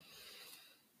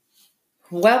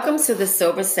Welcome to the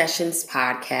Sober Sessions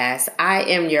podcast. I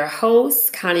am your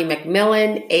host, Connie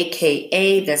McMillan,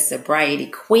 aka the Sobriety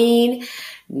Queen,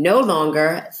 no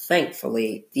longer,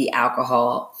 thankfully, the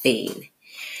alcohol fiend.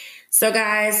 So,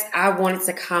 guys, I wanted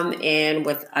to come in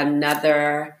with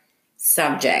another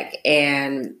subject,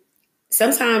 and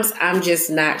sometimes I'm just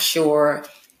not sure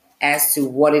as to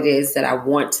what it is that I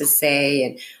want to say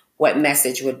and what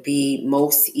message would be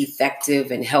most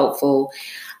effective and helpful.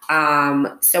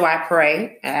 So I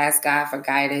pray, I ask God for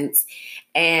guidance.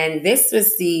 And this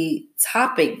was the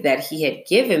topic that he had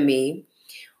given me,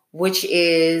 which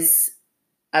is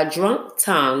a drunk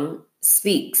tongue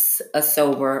speaks a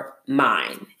sober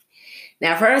mind.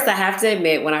 Now, first, I have to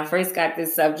admit, when I first got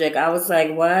this subject, I was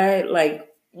like, what?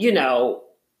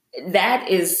 That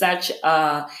is such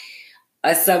a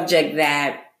subject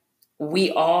that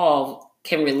we all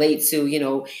can relate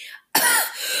to,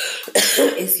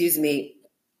 excuse me.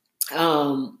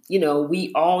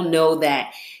 We all know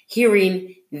that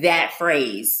hearing that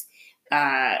phrase,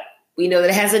 we know that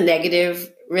it has a negative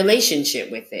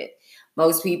relationship with it.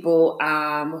 Most people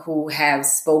who have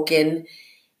spoken,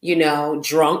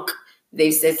 drunk,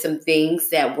 they've said some things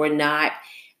that were not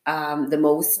the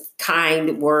most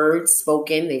kind words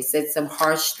spoken. They said some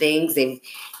harsh things. They've,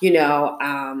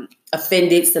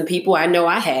 offended some people. I know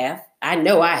I have.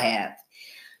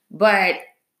 But,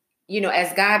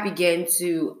 as God began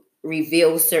to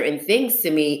reveal certain things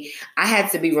to me, I had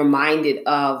to be reminded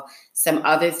of some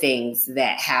other things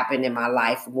that happened in my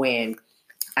life when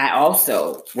I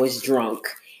also was drunk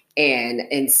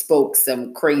and spoke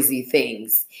some crazy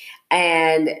things.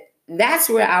 And that's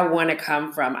where I want to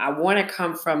come from. I want to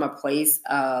come from a place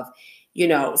of,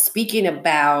 speaking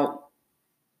about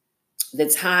the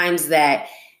times that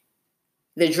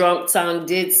the drunk tongue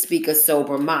did speak a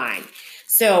sober mind.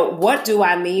 So what do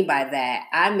I mean by that?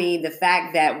 I mean the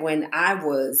fact that when I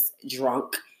was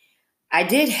drunk, I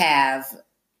did have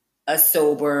a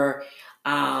sober,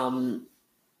 I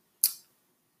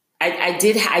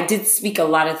did speak a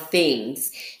lot of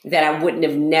things that I wouldn't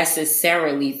have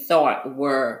necessarily thought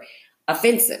were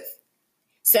offensive.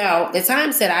 So the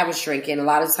times that I was drinking, a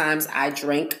lot of times I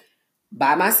drank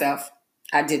by myself.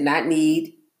 I did not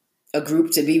need a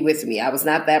group to be with me. I was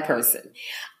not that person.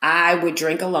 I would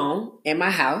drink alone in my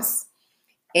house.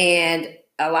 And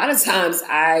a lot of times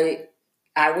I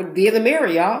would be in the mirror,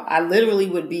 y'all. I literally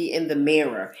would be in the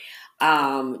mirror,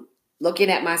 looking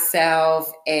at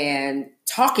myself and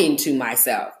talking to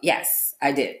myself. Yes,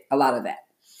 I did a lot of that.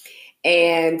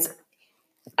 And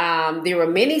there were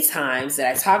many times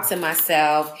that I talked to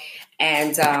myself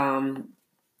and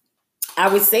I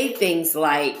would say things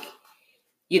like,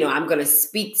 I'm going to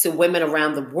speak to women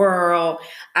around the world.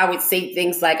 I would say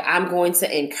things like, I'm going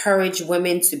to encourage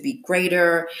women to be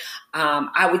greater.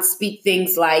 I would speak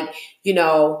things like,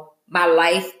 my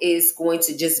life is going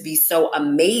to just be so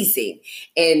amazing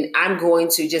and I'm going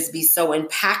to just be so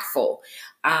impactful.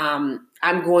 I'm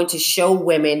going to show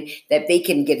women that they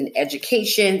can get an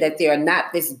education, that they are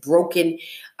not this broken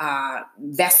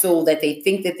vessel that they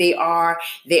think that they are.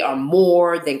 They are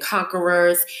more than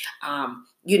conquerors.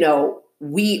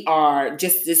 We are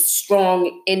just this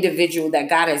strong individual that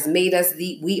God has made us.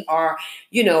 We are,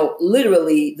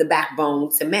 literally the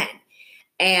backbone to men.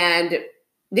 And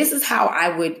this is how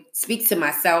I would speak to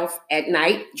myself at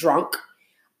night, drunk,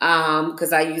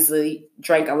 because I usually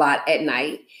drank a lot at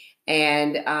night.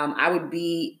 And I would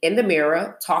be in the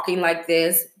mirror talking like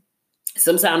this.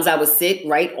 Sometimes I would sit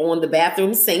right on the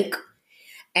bathroom sink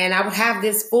and I would have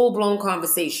this full-blown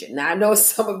conversation. Now, I know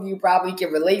some of you probably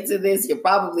can relate to this. You're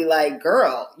probably like,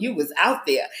 girl, you was out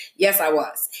there. Yes, I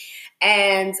was.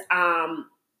 And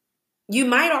you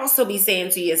might also be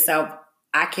saying to yourself,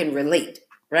 I can relate,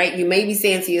 right? You may be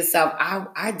saying to yourself,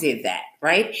 I did that,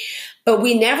 right? But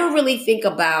we never really think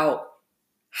about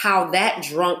how that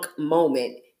drunk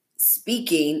moment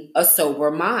speaking a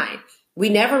sober mind. We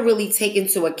never really take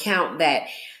into account that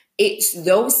it's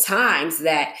those times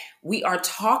that we are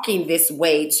talking this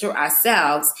way to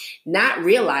ourselves, not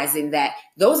realizing that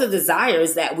those are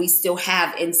desires that we still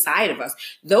have inside of us.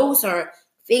 Those are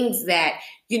things that,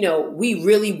 we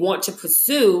really want to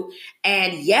pursue.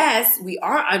 And yes, we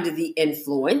are under the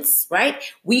influence, right?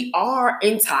 We are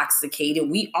intoxicated.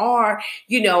 We are,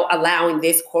 allowing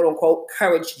this quote unquote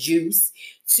courage juice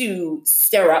to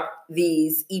stir up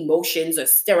these emotions or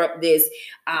stir up this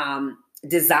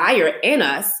desire in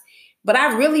us. But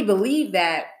I really believe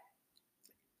that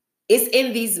it's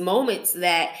in these moments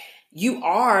that you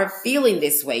are feeling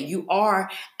this way. You are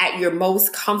at your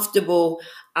most comfortable,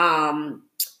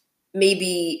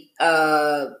 maybe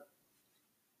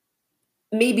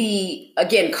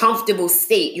again, comfortable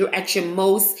state. You're at your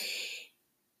most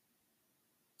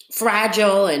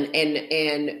fragile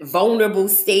and vulnerable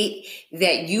state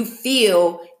that you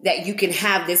feel that you can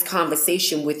have this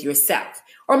conversation with yourself.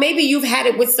 Or maybe you've had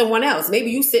it with someone else.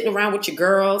 Maybe you sitting around with your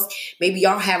girls. Maybe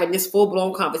y'all having this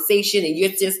full-blown conversation and you're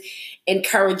just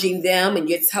encouraging them and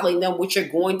you're telling them what you're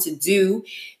going to do.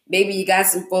 Maybe you got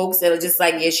some folks that are just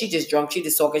like, yeah, she just drunk. She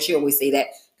just talking. She always say that.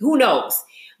 Who knows?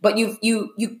 But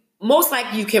you most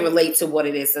likely you can relate to what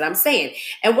it is that I'm saying.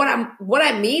 And what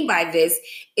I mean by this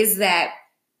is that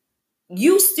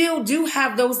you still do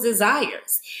have those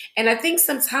desires. And I think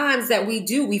sometimes that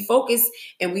we focus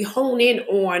and we hone in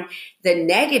on the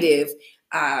negative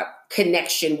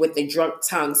connection with the drunk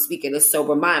tongue speaking a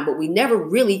sober mind, but we never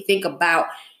really think about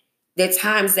the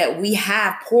times that we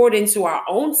have poured into our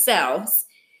own selves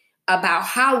about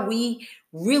how we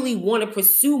really want to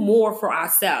pursue more for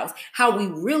ourselves, how we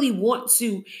really want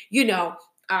to,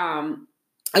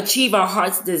 achieve our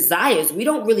heart's desires. We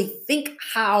don't really think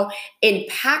how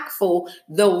impactful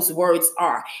those words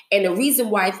are. And the reason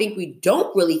why I think we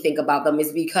don't really think about them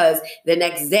is because the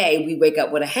next day we wake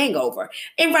up with a hangover.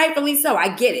 And rightfully so.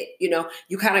 I get it.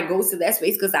 You kind of go to that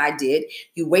space because I did.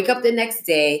 You wake up the next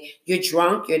day, you're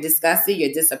drunk, you're disgusted,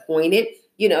 you're disappointed.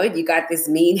 You got this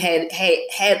mean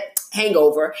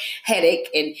hangover, headache,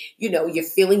 and, you're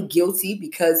feeling guilty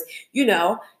because,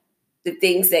 the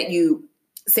things that you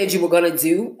said you were going to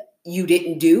do, you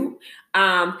didn't do.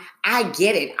 I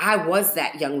get it. I was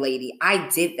that young lady. I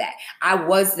did that. I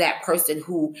was that person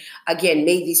who, again,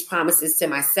 made these promises to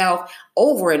myself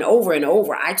over and over and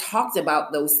over. I talked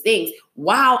about those things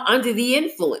while under the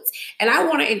influence. And I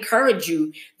want to encourage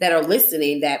you that are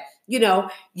listening that,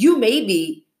 you may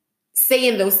be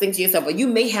saying those things to yourself, or you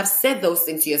may have said those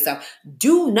things to yourself.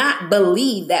 Do not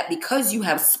believe that because you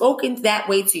have spoken that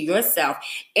way to yourself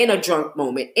in a drunk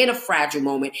moment, in a fragile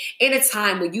moment, in a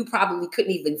time when you probably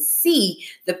couldn't even see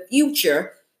the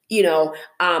future,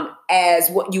 as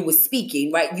what you were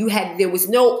speaking, right? There was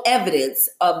no evidence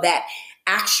of that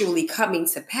actually coming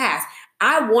to pass.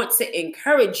 I want to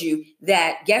encourage you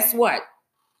that, guess what?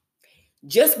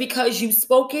 Just because you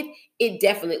spoke it, it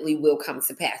definitely will come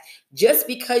to pass. Just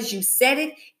because you said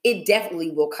it, it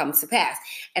definitely will come to pass.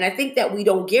 And I think that we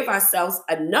don't give ourselves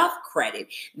enough credit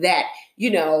that,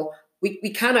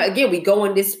 we kind of, again, we go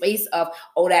in this space of,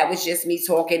 oh, that was just me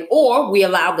talking, or we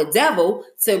allow the devil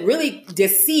to really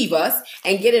deceive us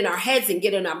and get in our heads and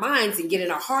get in our minds and get in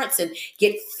our hearts and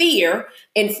get fear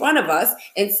in front of us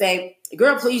and say,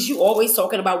 girl, please, you always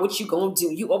talking about what you gonna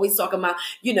do. You always talking about,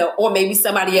 or maybe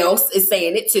somebody else is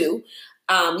saying it too.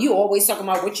 You always talking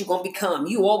about what you gonna become.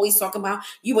 You always talking about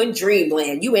you in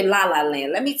dreamland, you in la la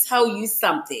land. Let me tell you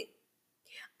something.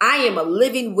 I am a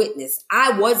living witness.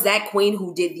 I was that queen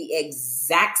who did the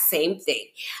exact same thing.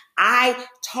 I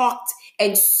talked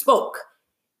and spoke,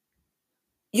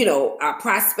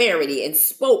 prosperity, and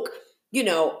spoke,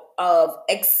 of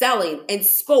excelling, and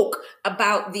spoke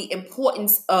about the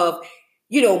importance of,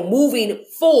 moving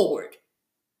forward.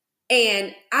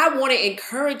 And I want to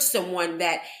encourage someone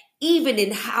that even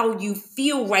in how you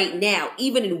feel right now,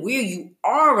 even in where you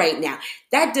are right now,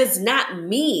 that does not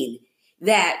mean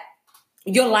that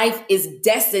your life is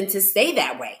destined to stay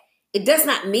that way. It does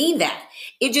not mean that.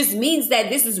 It just means that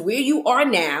this is where you are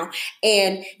now.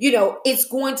 And, it's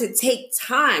going to take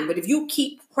time. But if you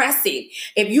keep pressing,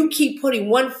 if you keep putting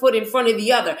one foot in front of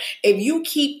the other, if you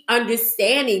keep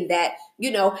understanding that,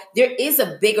 there is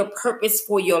a bigger purpose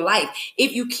for your life.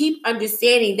 If you keep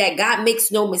understanding that God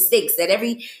makes no mistakes, that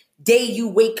every day you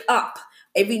wake up,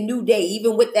 every new day,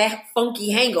 even with that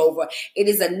funky hangover, it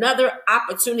is another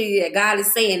opportunity that God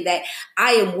is saying that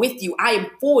I am with you, I am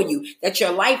for you, that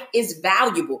your life is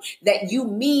valuable, that you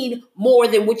mean more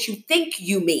than what you think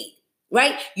you mean,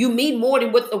 right? You mean more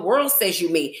than what the world says you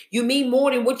mean. You mean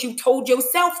more than what you told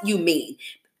yourself you mean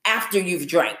after you've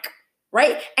drank,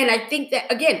 right? And I think that,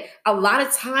 again, a lot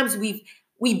of times we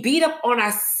beat up on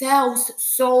ourselves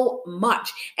so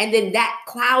much, and then that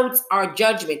clouds our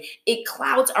judgment. It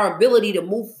clouds our ability to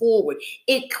move forward.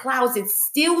 It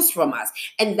steals from us.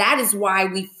 And that is why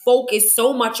we focus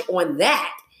so much on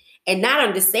that and not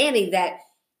understanding that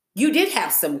you did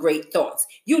have some great thoughts.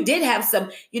 You did have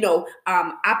some,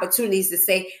 opportunities to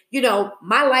say,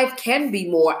 my life can be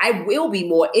more. I will be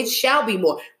more. It shall be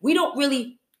more. We don't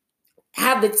really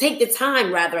take the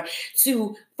time rather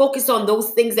to focus on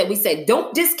those things that we said.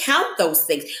 Don't discount those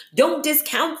things. Don't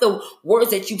discount the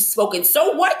words that you've spoken.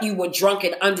 So what? You were drunk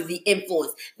and under the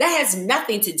influence. That has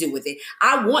nothing to do with it.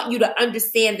 I want you to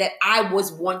understand that I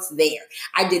was once there.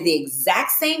 I did the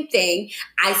exact same thing.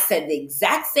 I said the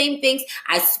exact same things.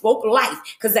 I spoke life,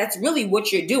 because that's really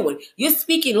what you're doing. You're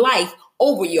speaking life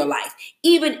over your life,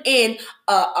 even in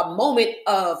a moment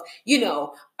of,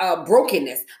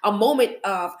 brokenness, a moment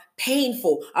of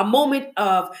painful, a moment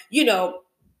of,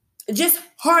 just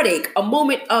heartache, a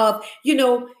moment of,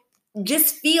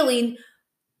 just feeling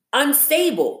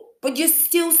unstable, but you're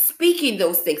still speaking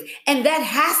those things. And that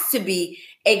has to be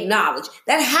acknowledged.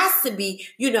 That has to be,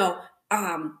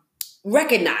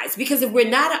 recognized. Because if we're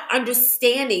not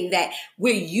understanding that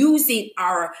we're using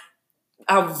our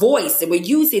voice and we're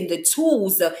using the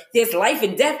tools of there's life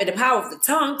and death in the power of the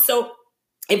tongue. So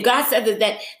if God said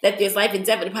that there's life and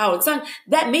death in the power of the tongue,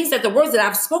 that means that the words that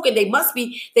I've spoken, they must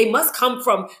come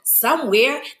from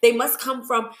somewhere. They must come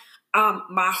from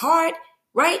my heart,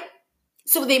 right?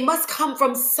 So they must come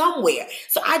from somewhere.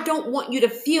 So I don't want you to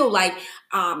feel like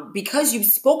because you've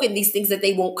spoken these things that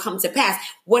they won't come to pass.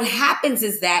 What happens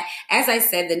is that, as I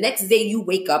said, the next day you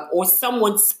wake up or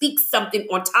someone speaks something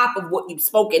on top of what you've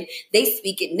spoken. They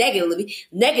speak it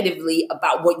negatively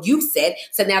about what you've said.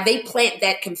 So now they plant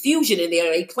that confusion in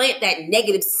there. They plant that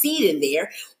negative seed in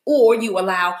there, or you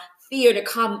allow fear to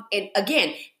come. And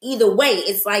again, either way,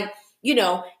 it's like,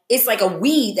 it's like a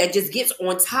weed that just gets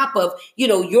on top of,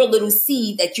 your little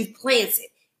seed that you planted,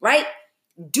 right?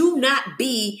 Do not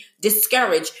be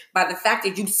discouraged by the fact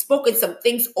that you've spoken some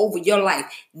things over your life.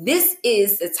 This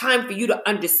is the time for you to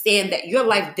understand that your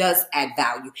life does add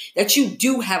value, that you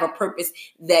do have a purpose,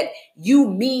 that you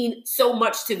mean so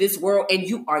much to this world and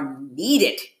you are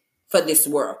needed for this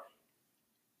world.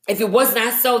 If it was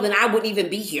not so, then I wouldn't even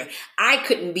be here. I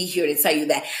couldn't be here to tell you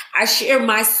that. I share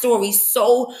my story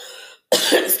so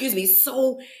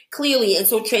so clearly and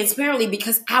so transparently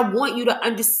because I want you to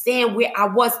understand where I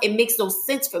was. It makes no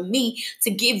sense for me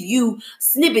to give you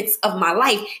snippets of my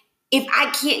life if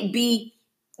I can't be,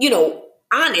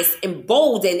 honest and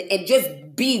bold and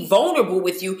just be vulnerable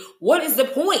with you. What is the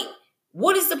point?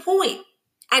 What is the point?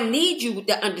 I need you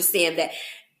to understand that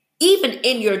even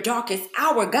in your darkest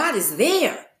hour, God is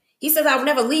there. He says, I'll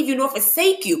never leave you nor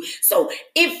forsake you. So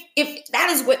if that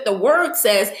is what the word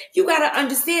says, you got to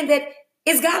understand that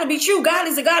it's got to be true. God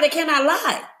is a God that cannot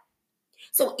lie.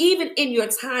 So even in your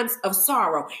times of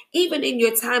sorrow, even in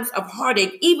your times of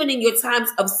heartache, even in your times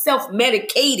of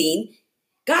self-medicating,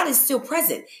 God is still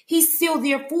present. He's still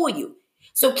there for you.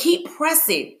 So keep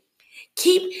pressing.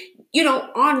 Keep,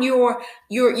 on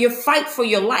your fight for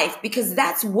your life, because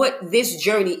that's what this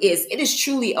journey is. It is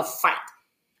truly a fight.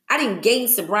 I didn't gain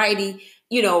sobriety.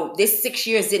 This 6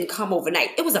 years didn't come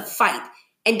overnight. It was a fight.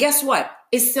 And guess what?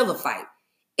 It's still a fight.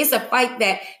 It's a fight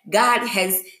that God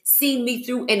has seen me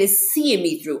through and is seeing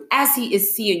me through as he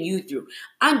is seeing you through.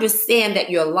 Understand that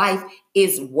your life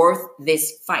is worth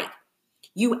this fight.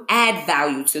 You add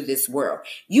value to this world.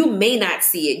 You may not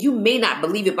see it. You may not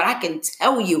believe it, but I can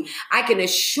tell you, I can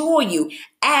assure you,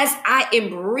 as I am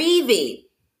breathing,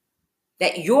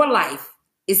 that your life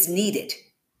is needed.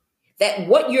 That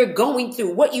what you're going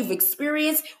through, what you've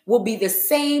experienced will be the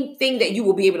same thing that you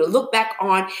will be able to look back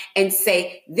on and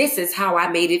say, this is how I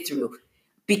made it through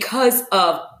because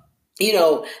of,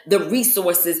 the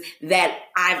resources that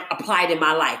I've applied in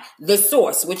my life, the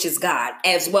source, which is God,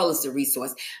 as well as the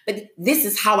resource. But this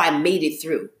is how I made it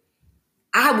through.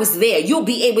 I was there. You'll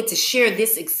be able to share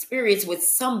this experience with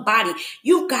somebody.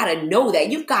 You've got to know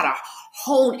that. You've got to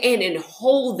hone in and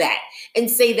hold that and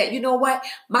say that, you know what?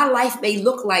 My life may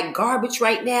look like garbage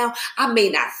right now. I may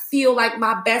not feel like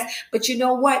my best, but you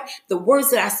know what? The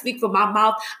words that I speak from my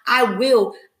mouth, I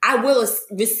will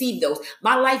receive those.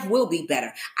 My life will be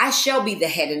better. I shall be the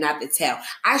head and not the tail.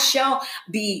 I shall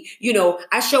be,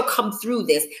 I shall come through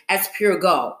this as pure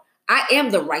gold. I am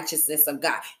the righteousness of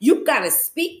God. You've got to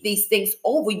speak these things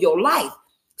over your life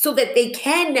so that they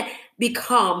can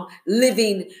become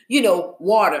living,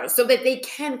 water, so that they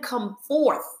can come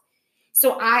forth.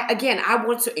 So I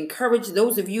want to encourage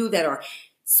those of you that are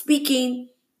speaking,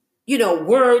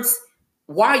 words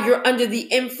while you're under the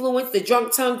influence, the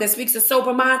drunk tongue that speaks a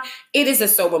sober mind. It is a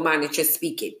sober mind that you're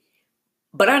speaking.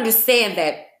 But understand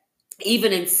that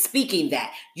even in speaking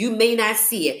that, you may not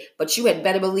see it, but you had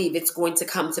better believe it's going to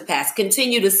come to pass.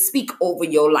 Continue to speak over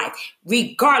your life,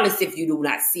 regardless if you do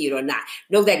not see it or not.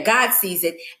 Know that God sees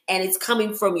it and it's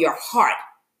coming from your heart,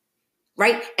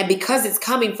 right? And because it's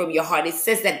coming from your heart, it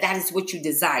says that that is what you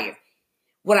desire.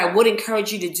 What I would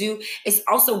encourage you to do is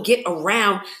also get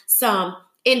around some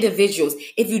individuals.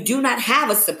 If you do not have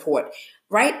a support,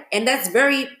 right? And that's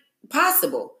very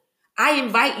possible. I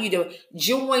invite you to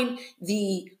join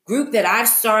the group that I've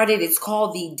started. It's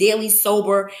called the Daily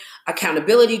Sober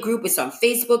Accountability Group. It's on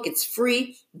Facebook. It's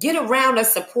free. Get around a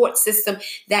support system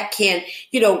that can,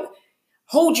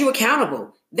 hold you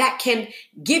accountable, that can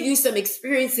give you some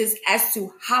experiences as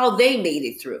to how they made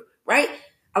it through, right?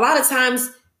 A lot of times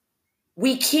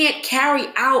we can't carry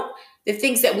out the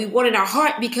things that we want in our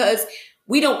heart because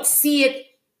we don't see it,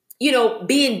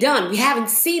 being done. We haven't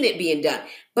seen it being done.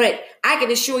 But I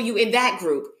can assure you in that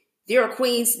group, there are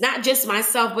queens, not just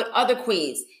myself, but other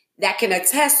queens that can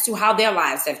attest to how their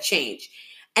lives have changed.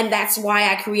 And that's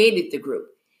why I created the group.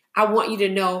 I want you to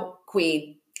know,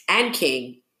 queen and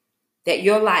king, that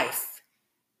your life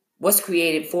was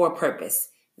created for a purpose.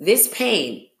 This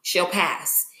pain shall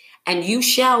pass, and you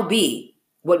shall be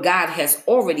what God has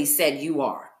already said you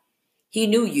are. He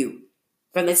knew you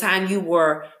from the time you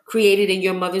were created in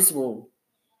your mother's womb.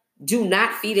 Do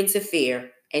not feed into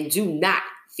fear and do not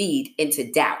feed into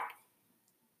doubt.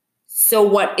 So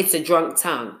what? It's a drunk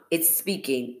tongue. It's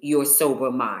speaking your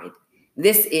sober mind.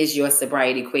 This is your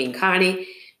sobriety queen, Connie.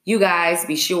 You guys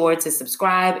be sure to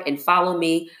subscribe and follow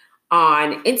me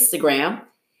on Instagram,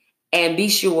 and be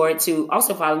sure to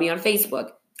also follow me on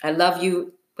Facebook. I love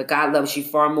you, but God loves you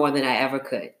far more than I ever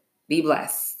could. Be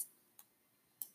blessed.